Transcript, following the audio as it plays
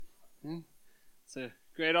It's a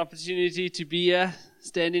great opportunity to be here,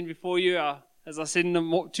 standing before you. As I said in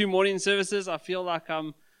the two morning services, I feel like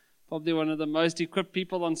I'm probably one of the most equipped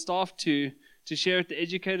people on staff to share at the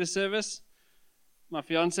educator service. My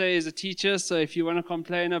fiance is a teacher, so if you want to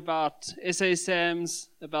complain about SA SAMs,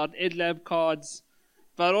 about EdLab cards,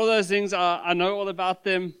 about all those things, I know all about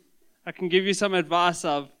them. I can give you some advice.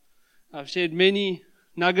 I've shared many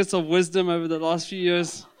nuggets of wisdom over the last few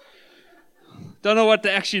years. Don't know what they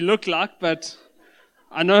actually look like, but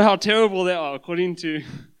I know how terrible they are according to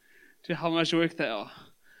how much work they are.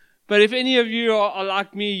 But if any of you are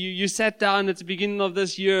like me, you sat down at the beginning of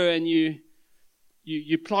this year and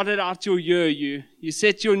you plotted out your year, you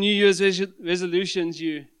set your New Year's resolutions,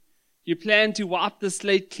 you plan to wipe the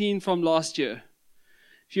slate clean from last year.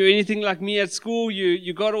 If you're anything like me at school,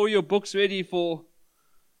 you got all your books ready for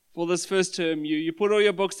this first term. You put all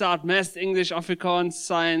your books out, maths, English, Afrikaans,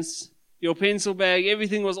 science, your pencil bag,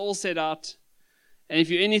 everything was all set out. And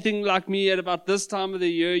if you're anything like me at about this time of the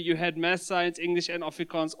year, you had math, science, English, and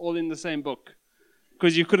Afrikaans all in the same book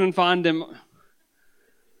because you couldn't find them.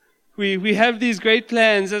 We have these great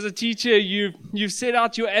plans. As a teacher, you've set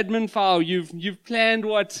out your admin file. You've planned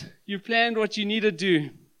what you need to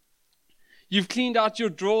do. You've cleaned out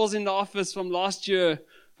your drawers in the office from last year,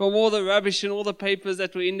 from all the rubbish and all the papers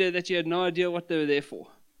that were in there that you had no idea what they were there for.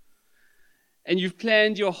 And you've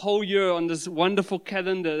planned your whole year on this wonderful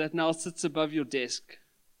calendar that now sits above your desk.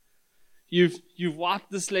 You've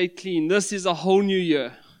wiped the slate clean. This is a whole new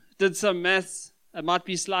year. Did some maths. It might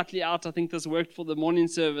be slightly out. I think this worked for the morning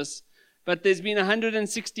service. But there's been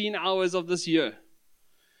 116 hours of this year.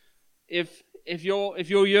 If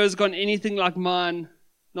your year's gone anything like mine,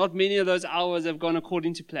 not many of those hours have gone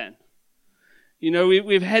according to plan. You know,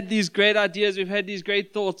 we've had these great ideas, we've had these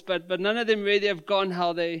great thoughts, but none of them really have gone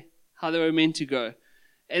how they were meant to go.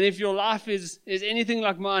 And if your life is anything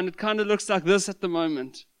like mine, it kind of looks like this at the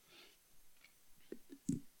moment.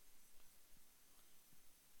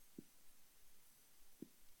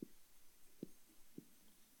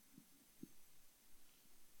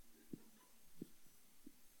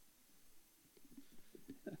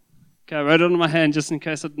 Okay, I wrote it on my hand just in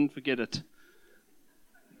case I didn't forget it.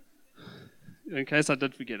 In case I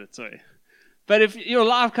did forget it, sorry. But if your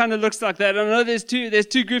life kind of looks like that, I know there's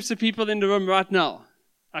two groups of people in the room right now.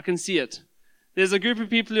 I can see it. There's a group of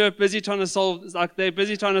people who are busy trying to solve, they're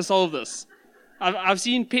busy trying to solve this. I've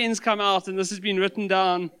seen pens come out and this has been written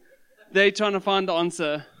down. They're trying to find the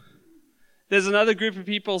answer. There's another group of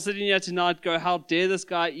people sitting here tonight go, how dare this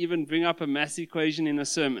guy even bring up a math equation in a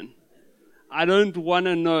sermon? I don't want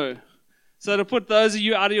to know. So to put those of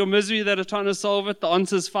you out of your misery that are trying to solve it, the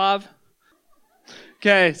answer is 5.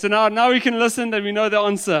 Okay, so now we can listen and we know the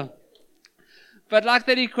answer. But like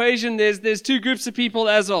that equation, there's two groups of people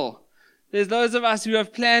as well. There's those of us who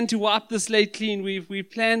have planned to wipe the slate clean. We've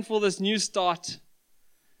planned for this new start.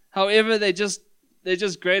 However, they're just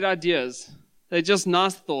great ideas. They're just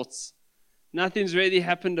nice thoughts. Nothing's really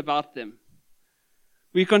happened about them.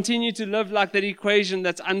 We continue to live like that equation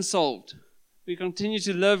that's unsolved. We continue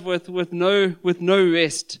to live with no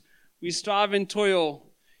rest. We strive and toil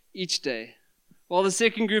each day. While the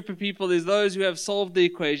second group of people is those who have solved the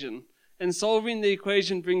equation. And solving the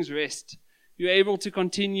equation brings rest. You're able to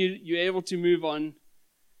continue, you're able to move on.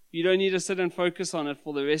 You don't need to sit and focus on it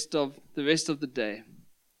for the rest of the day.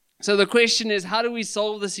 So the question is, how do we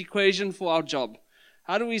solve this equation for our job?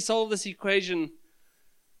 How do we solve this equation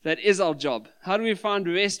that is our job? How do we find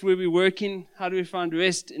rest where we're working? How do we find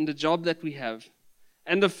rest in the job that we have?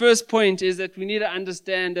 And the first point is that we need to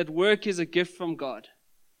understand that work is a gift from God.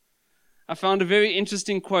 I found a very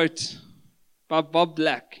interesting quote by Bob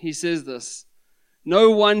Black. He says this: no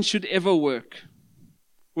one should ever work.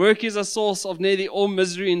 Work is a source of nearly all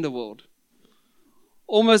misery in the world.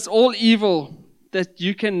 Almost all evil that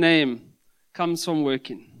you can name comes from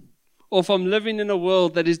working, or from living in a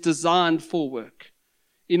world that is designed for work.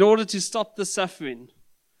 In order to stop the suffering,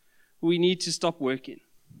 we need to stop working.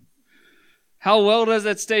 How well does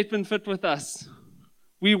that statement fit with us?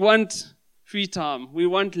 We want free time. We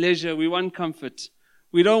want leisure. We want comfort.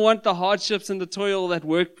 We don't want the hardships and the toil that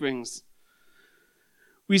work brings.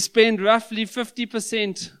 We spend roughly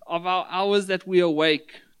 50% of our hours that we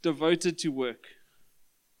awake devoted to work.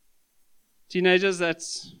 Teenagers,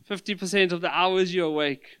 that's 50% of the hours you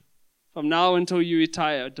awake from now until you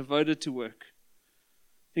retire devoted to work.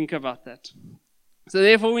 Think about that. So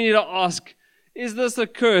therefore we need to ask, is this a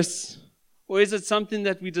curse or is it something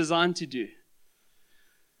that we're designed to do?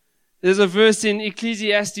 There's a verse in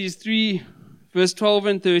Ecclesiastes 3, verse 12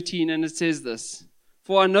 and 13, and it says this: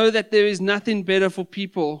 for I know that there is nothing better for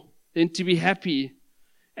people than to be happy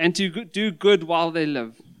and to do good while they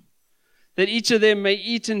live. that each of them may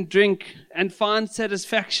eat and drink and find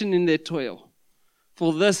satisfaction in their toil,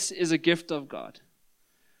 for this is a gift of God.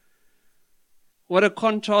 What a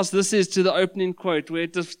contrast this is to the opening quote, where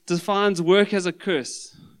it defines work as a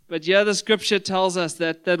curse. But here the scripture tells us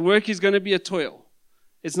that work is going to be a toil.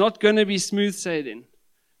 It's not going to be smooth sailing,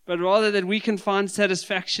 but rather that we can find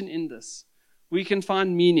satisfaction in this. We can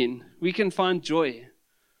find meaning. We can find joy.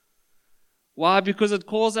 Why? Because it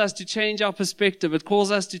calls us to change our perspective. It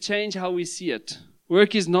calls us to change how we see it.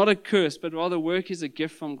 Work is not a curse, but rather work is a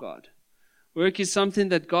gift from God. Work is something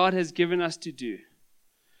that God has given us to do.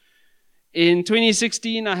 In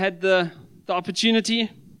 2016, I had the opportunity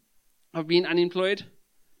of being unemployed.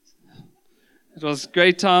 It was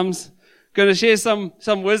great times. Going to share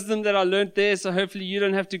some wisdom that I learned there, so hopefully you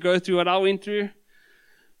don't have to go through what I went through.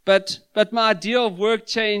 But my idea of work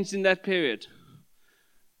changed in that period.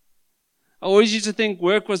 I always used to think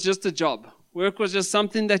work was just a job. Work was just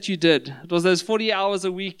something that you did. It was those 40 hours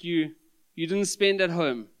a week you didn't spend at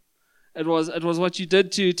home. It was what you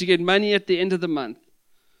did to get money at the end of the month.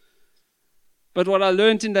 But what I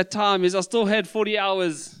learned in that time is I still had 40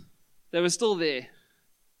 hours. They were still there.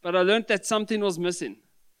 But I learned that something was missing.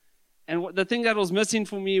 And the thing that was missing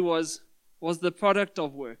for me was the product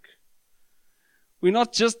of work. We're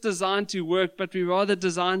not just designed to work, but we're rather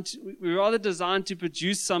designed to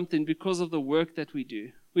produce something because of the work that we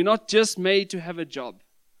do. We're not just made to have a job,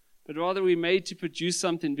 but rather we're made to produce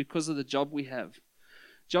something because of the job we have.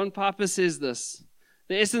 John Piper says this: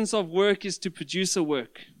 the essence of work is to produce a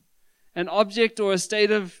work, an object or a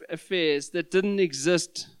state of affairs that didn't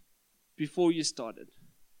exist before you started.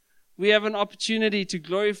 We have an opportunity to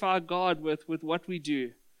glorify God with what we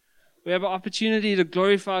do. We have an opportunity to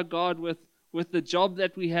glorify God with the job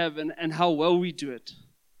that we have and how well we do it.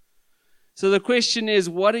 So the question is,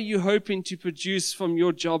 what are you hoping to produce from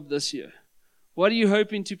your job this year? What are you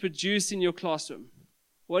hoping to produce in your classroom?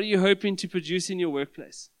 What are you hoping to produce in your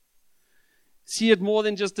workplace? See it more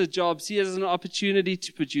than just a job. See it as an opportunity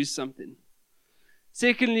to produce something.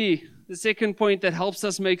 Secondly, the second point that helps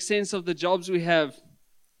us make sense of the jobs we have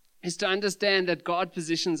is to understand that God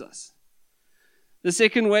positions us. The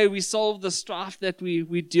second way we solve the strife that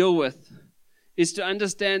we deal with is to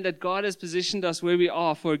understand that God has positioned us where we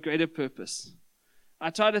are for a greater purpose.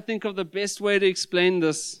 I try to think of the best way to explain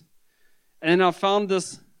this, and I found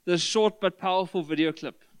this short but powerful video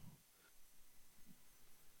clip.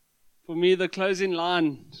 For me, the closing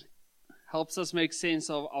line helps us make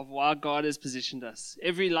sense of why God has positioned us.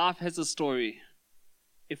 Every life has a story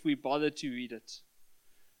if we bother to read it.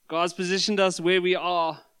 God's positioned us where we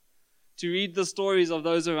are to read the stories of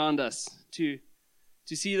those around us, to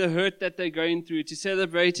see the hurt that they're going through, to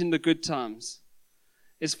celebrate in the good times.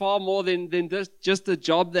 It's far more than just a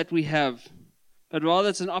job that we have, but rather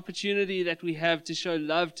it's an opportunity that we have to show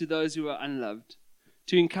love to those who are unloved,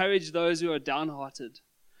 to encourage those who are downhearted,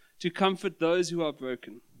 to comfort those who are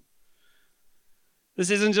broken. This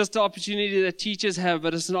isn't just an opportunity that teachers have,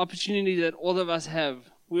 but it's an opportunity that all of us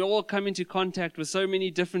have. We all come into contact with so many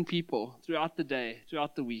different people throughout the day,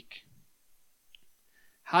 throughout the week.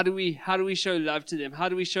 How do we show love to them? How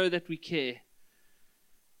do we show that we care?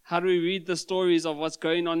 How do we read the stories of what's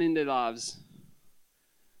going on in their lives?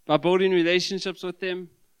 By building relationships with them,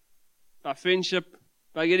 by friendship,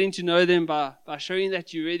 by getting to know them, by showing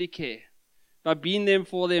that you really care, by being there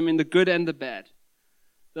for them in the good and the bad.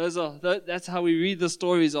 That's how we read the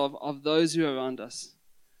stories of those who are around us.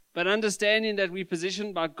 But understanding that we're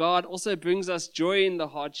positioned by God also brings us joy in the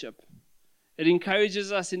hardship. It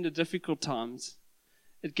encourages us in the difficult times.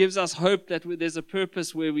 It gives us hope that there's a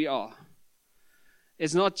purpose where we are.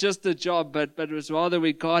 It's not just a job, but it's rather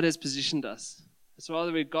where God has positioned us. It's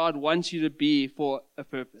rather where God wants you to be for a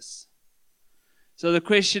purpose. So the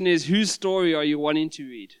question is, whose story are you wanting to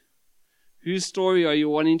read? Whose story are you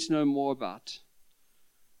wanting to know more about?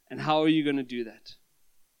 And how are you going to do that?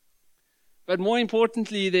 But more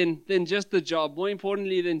importantly than just the job, more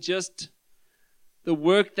importantly than just the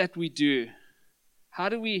work that we do, how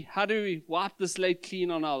do we wipe the slate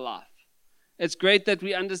clean on our life? It's great that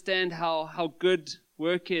we understand how good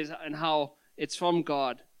work is and how it's from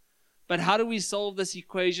God. But how do we solve this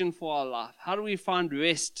equation for our life? How do we find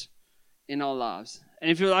rest in our lives?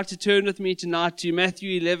 And if you'd like to turn with me tonight to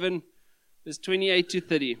Matthew 11, verse 28 to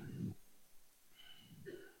 30.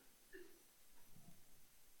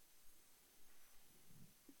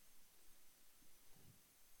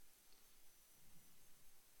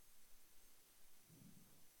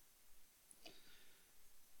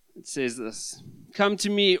 It says this: "Come to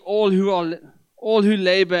me, all who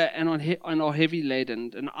labor and are heavy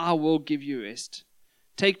laden, and I will give you rest.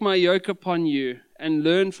 Take my yoke upon you and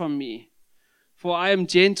learn from me, For I am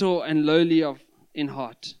gentle and lowly in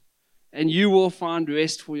heart, and you will find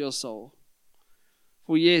rest for your soul.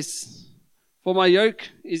 For my yoke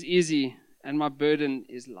is easy and my burden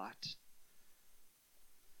is light.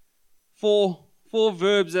 Four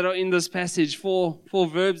verbs that are in this passage, four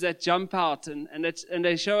verbs that jump out and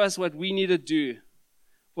they show us what we need to do,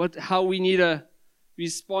 how we need to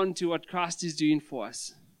respond to what Christ is doing for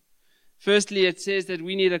us. Firstly, it says that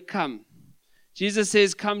we need to come. Jesus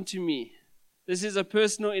says, "Come to me." This is a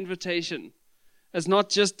personal invitation. It's not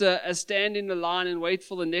just a stand in the line and wait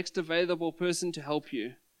for the next available person to help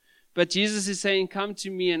you. But Jesus is saying, "Come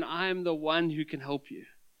to me and I am the one who can help you.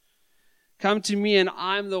 Come to me and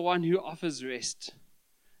I am the one who offers rest.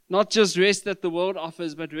 Not just rest that the world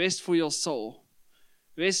offers, but rest for your soul.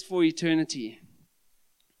 Rest for eternity."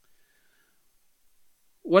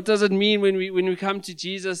 What does it mean when we come to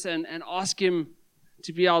Jesus and ask Him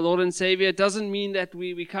to be our Lord and Savior? It doesn't mean that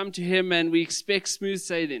we come to Him and we expect smooth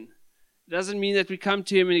sailing. It doesn't mean that we come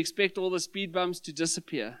to Him and expect all the speed bumps to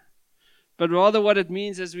disappear. But rather what it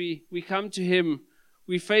means is we come to Him,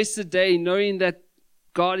 we face the day knowing that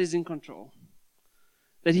God is in control,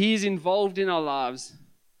 that He is involved in our lives,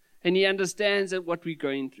 and He understands what we're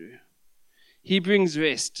going through. He brings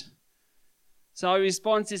rest. So our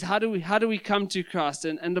response is, how do we come to Christ?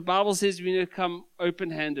 And the Bible says we need to come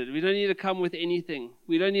open-handed. We don't need to come with anything.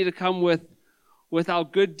 We don't need to come with our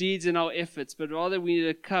good deeds and our efforts, but rather we need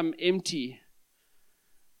to come empty,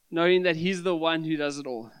 knowing that He's the one who does it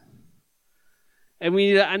all. And we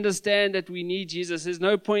need to understand that we need Jesus. There's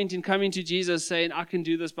no point in coming to Jesus saying, "I can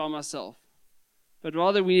do this by myself." But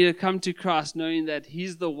rather we need to come to Christ knowing that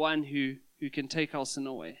He's the one who can take our sin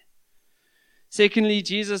away. Secondly,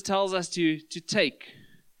 Jesus tells us to take.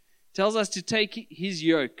 Tells us to take His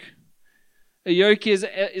yoke. A yoke is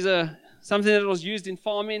something that was used in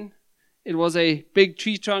farming. It was a big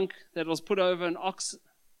tree trunk that was put over an ox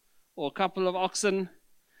or a couple of oxen,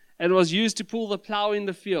 and was used to pull the plow in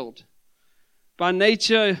the field. By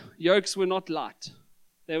nature, yokes were not light.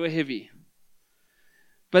 They were heavy.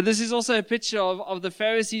 But this is also a picture of the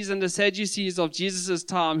Pharisees and the Sadducees of Jesus'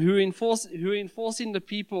 time who were enforcing the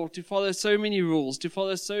people to follow so many rules, to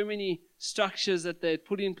follow so many structures that they had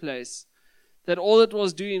put in place, that all it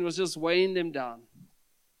was doing was just weighing them down.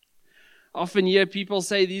 Often hear people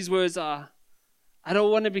say these words are, "I don't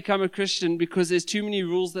want to become a Christian because there's too many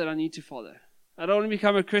rules that I need to follow. I don't want to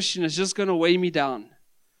become a Christian, it's just going to weigh me down."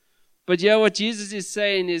 But yeah, what Jesus is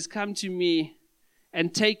saying is, "Come to me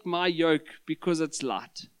and take my yoke because it's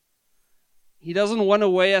light." He doesn't want to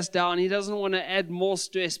weigh us down. He doesn't want to add more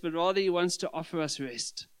stress, but rather He wants to offer us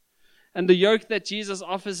rest. And the yoke that Jesus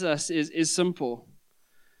offers us is simple.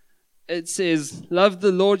 It says, "Love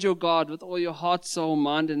the Lord your God with all your heart, soul,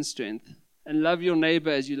 mind, and strength, and love your neighbor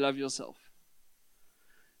as you love yourself."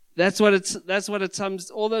 That's what it sums,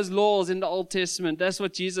 all those laws in the Old Testament, that's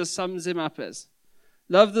what Jesus sums them up as.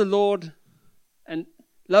 Love the Lord and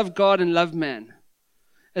love God and love man.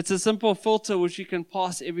 It's a simple filter which we can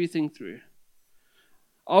pass everything through.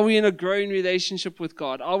 Are we in a growing relationship with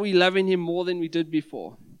God? Are we loving Him more than we did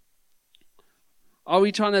before? Are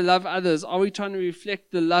we trying to love others? Are we trying to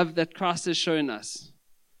reflect the love that Christ has shown us?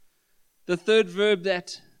 The third verb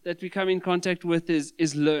that we come in contact with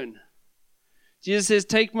is learn. Jesus says,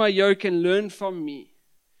 "Take my yoke and learn from me."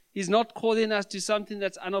 He's not calling us to something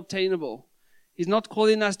that's unobtainable. He's not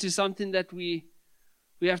calling us to something that we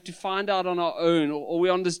have to find out on our own, or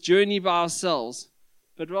we're on this journey by ourselves.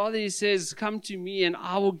 But rather He says, "Come to me and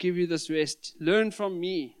I will give you this rest. Learn from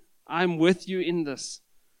me. I'm with you in this."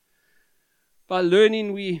 By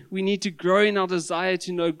learning, we need to grow in our desire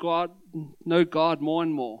to know God more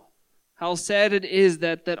and more. How sad it is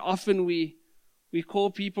that often we call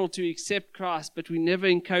people to accept Christ, but we never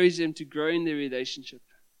encourage them to grow in their relationship.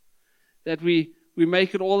 That we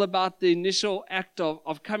make it all about the initial act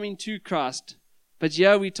of coming to Christ. But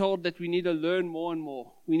yeah, we're told that we need to learn more and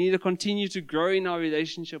more. We need to continue to grow in our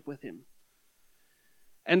relationship with Him.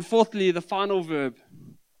 And fourthly, the final verb,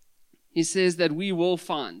 He says that we will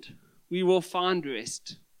find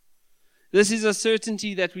rest. This is a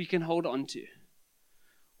certainty that we can hold on to.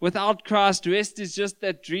 Without Christ, rest is just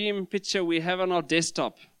that dream picture we have on our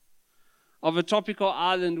desktop of a tropical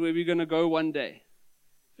island where we're going to go one day.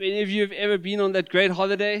 If any of you have ever been on that great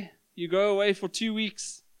holiday, you go away for 2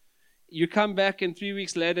 weeks, you come back, and 3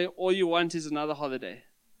 weeks later, all you want is another holiday.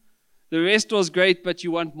 The rest was great, but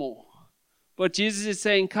you want more. But Jesus is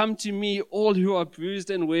saying, "Come to me, all who are bruised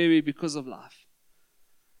and weary because of life."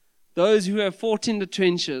 Those who have fought in the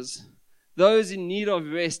trenches, those in need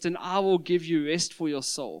of rest, and I will give you rest for your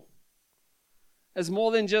soul. It's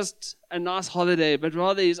more than just a nice holiday, but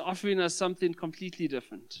rather He's offering us something completely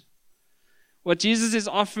different. What Jesus is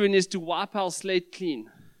offering is to wipe our slate clean.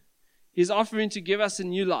 He's offering to give us a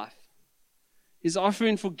new life. He's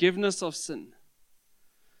offering forgiveness of sin.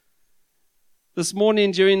 This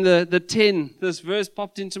morning during the 10, this verse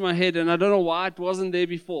popped into my head, and I don't know why it wasn't there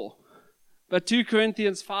before. But 2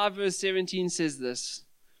 Corinthians 5 verse 17 says this: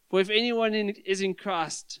 "For if anyone is in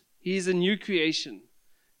Christ, he is a new creation.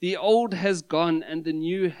 The old has gone and the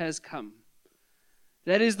new has come."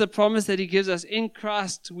 That is the promise that he gives us. In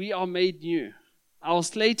Christ, we are made new. Our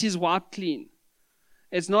slate is wiped clean.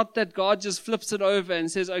 It's not that God just flips it over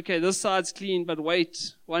and says, okay, this side's clean, but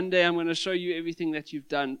wait, one day I'm going to show you everything that you've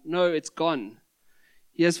done. No, it's gone.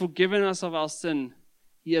 He has forgiven us of our sin.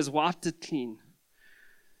 He has wiped it clean.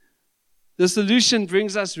 The solution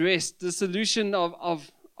brings us rest. The solution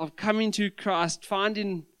of coming to Christ,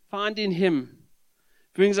 finding Him,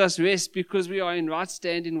 brings us rest because we are in right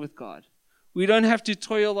standing with God. We don't have to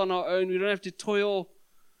toil on our own. We don't have to toil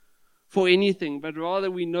for anything, but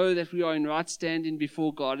rather we know that we are in right standing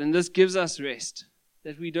before God. And this gives us rest,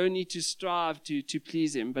 that we don't need to strive to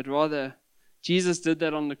please Him, but rather Jesus did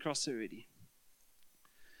that on the cross already.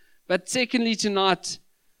 But secondly, tonight,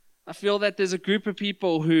 I feel that there's a group of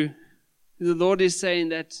people who the Lord is saying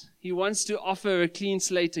that He wants to offer a clean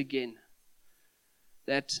slate again.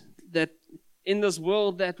 That in this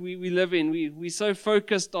world that we live in, we're so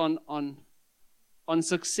focused on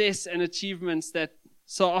success and achievements that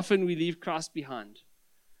so often we leave Christ behind.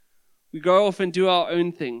 We go off and do our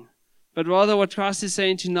own thing. But rather what Christ is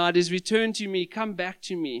saying tonight is, return to me, come back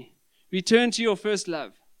to me. Return to your first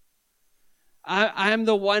love. I am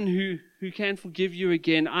the one who can forgive you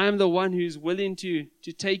again. I am the one who's willing to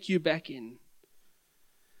take you back in.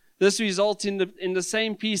 This results in the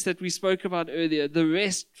same peace that we spoke about earlier, the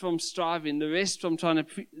rest from striving, the rest from trying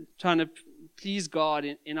to please God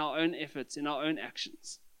in our own efforts, in our own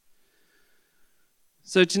actions.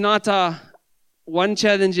 So tonight, our one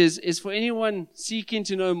challenge is for anyone seeking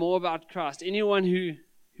to know more about Christ, anyone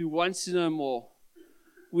who wants to know more.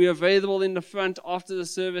 We are available in the front after the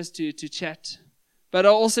service to chat. But I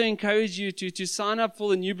also encourage you to sign up for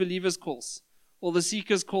the New Believers course or the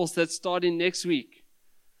Seekers course that's starting next week.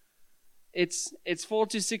 It's 4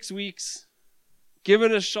 to 6 weeks. Give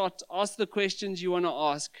it a shot. Ask the questions you want to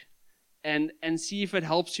ask and see if it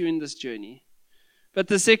helps you in this journey. But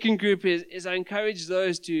the second group is I encourage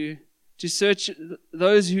those to search,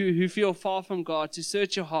 those who feel far from God, to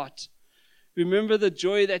search your heart. Remember the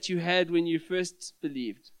joy that you had when you first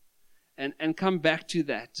believed, and come back to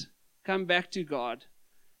that. Come back to God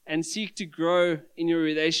and seek to grow in your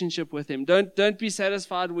relationship with Him. Don't be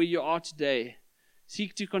satisfied where you are today.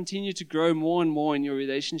 Seek to continue to grow more and more in your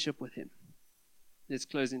relationship with Him. Let's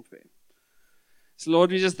close in prayer. So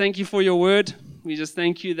Lord, we just thank you for your word. We just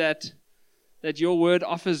thank you that your word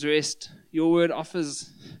offers rest. Your word offers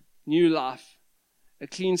new life, a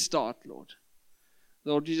clean start, Lord.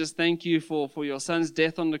 Lord, we just thank you for your Son's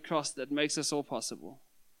death on the cross that makes us all possible.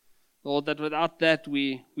 Lord, that without that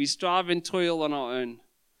we strive and toil on our own.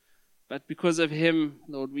 But because of Him,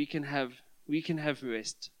 Lord, we can have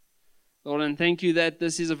rest. Lord, and thank you that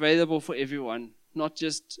this is available for everyone, not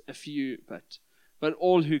just a few, but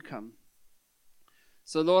all who come.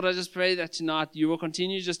 So, Lord, I just pray that tonight you will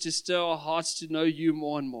continue just to stir our hearts to know you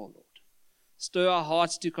more and more, Lord. Stir our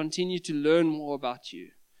hearts to continue to learn more about you.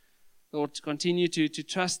 Lord, to continue to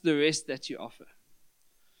trust the rest that you offer.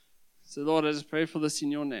 So, Lord, I just pray for this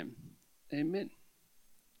in your name. Amen.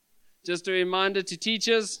 Just a reminder to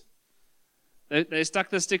teachers, they stuck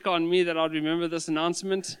the sticker on me that I'd remember this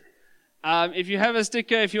announcement. If you have a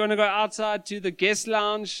sticker, if you want to go outside to the guest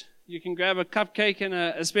lounge, you can grab a cupcake and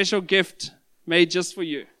a special gift made just for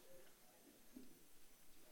you.